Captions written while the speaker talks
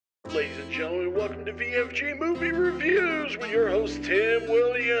Ladies and gentlemen, welcome to VFG Movie Reviews with your host, Tim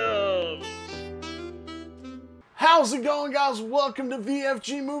Williams. How's it going, guys? Welcome to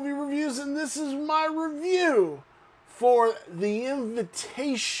VFG Movie Reviews, and this is my review for The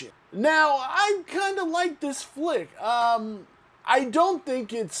Invitation. Now, I kind of like this flick. I don't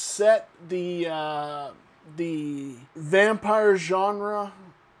think it set the vampire genre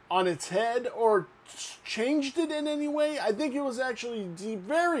on its head or changed it in any way. I think it was actually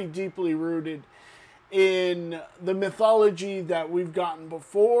very deeply rooted in the mythology that we've gotten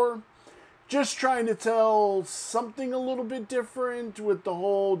before. Just trying to tell something a little bit different with the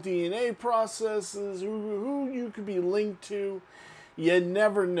whole DNA processes, who you could be linked to. You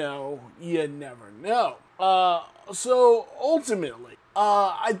never know. You never know. So ultimately,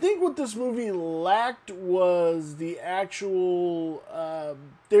 I think what this movie lacked was the actual,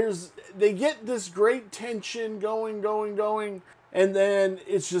 they get this great tension going, and then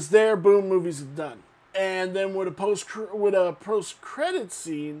it's just there, boom, movie's done. And then with a post-credit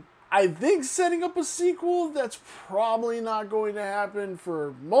scene, I think setting up a sequel, that's probably not going to happen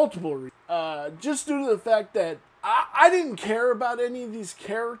for multiple reasons. Just due to the fact that I didn't care about any of these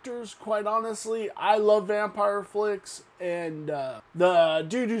characters, quite honestly. I love vampire flicks, and the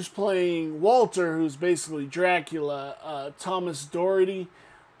dude who's playing Walter, who's basically Dracula, Thomas Doherty,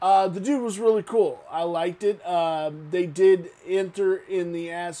 the dude was really cool. I liked it. They did enter in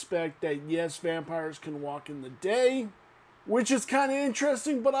the aspect that, yes, vampires can walk in the day, which is kind of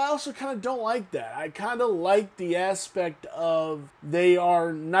interesting, but I also kind of don't like that. I kind of like the aspect of they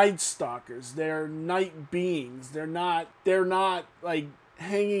are night stalkers. They're night beings. They're not like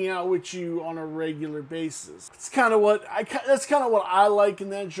hanging out with you on a regular basis. It's kind of that's kind of what I like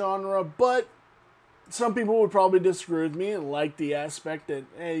in that genre, but some people would probably disagree with me and like the aspect that,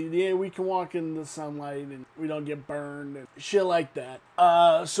 hey, yeah, we can walk in the sunlight and we don't get burned and shit like that.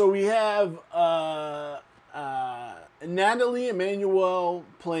 So we have Natalie Emmanuel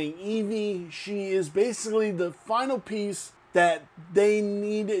playing Evie. She is basically the final piece that they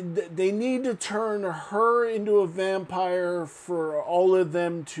need to turn her into a vampire for all of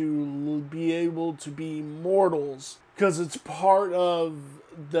them to be able to be mortals, because it's part of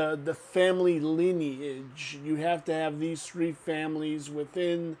the family lineage. You have to have these three families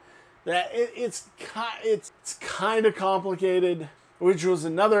within that. It's kind of complicated, which was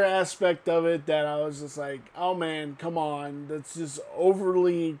another aspect of it that I was just like, oh man, come on. That's just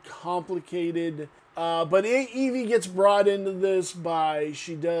overly complicated. But Evie gets brought into this by,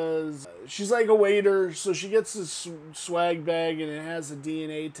 she's like a waiter, so she gets this swag bag and it has a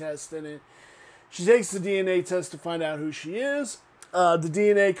DNA test in it. She takes the DNA test to find out who she is. The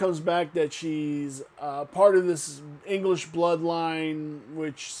DNA comes back that she's part of this English bloodline,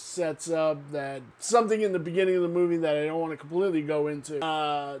 which sets up that something in the beginning of the movie that I don't want to completely go into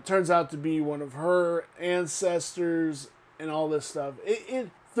turns out to be one of her ancestors and all this stuff.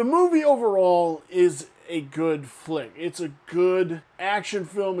 The movie overall is a good flick. It's a good action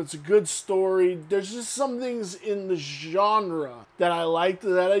film. It's a good story. There's just some things in the genre that I liked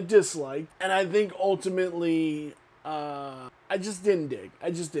that I disliked, and I think ultimately I just didn't dig.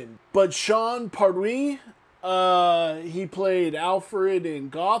 I just didn't. But Sean Parry, he played Alfred in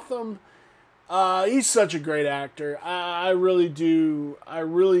Gotham. He's such a great actor. I really do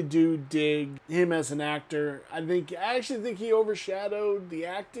dig him as an actor. I actually think he overshadowed the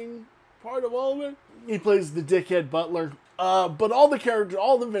acting part of all of it. He plays the dickhead butler. But all the characters,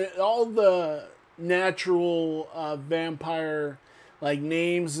 all the natural vampire like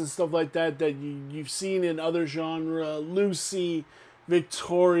names and stuff like that you've seen in other genre, Lucy,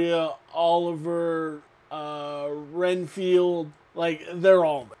 Victoria, Oliver, Renfield, like they're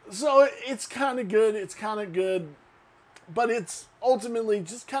all there. So it's kind of good, but it's ultimately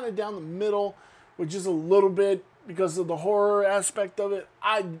just kind of down the middle, which is a little bit because of the horror aspect of it.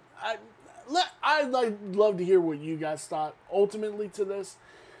 I'd love to hear what you guys thought ultimately to this.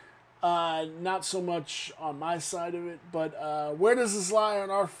 Not so much on my side of it, but where does this lie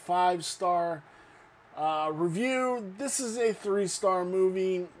on our 5-star review? This is a 3-star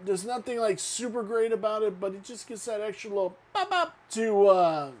movie. There's nothing like super great about it, but it just gets that extra little pop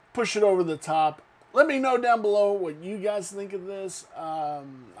to push it over the top. Let me know down below what you guys think of this. I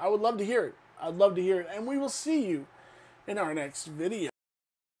would love to hear it. I'd love to hear it, and we will see you in our next video.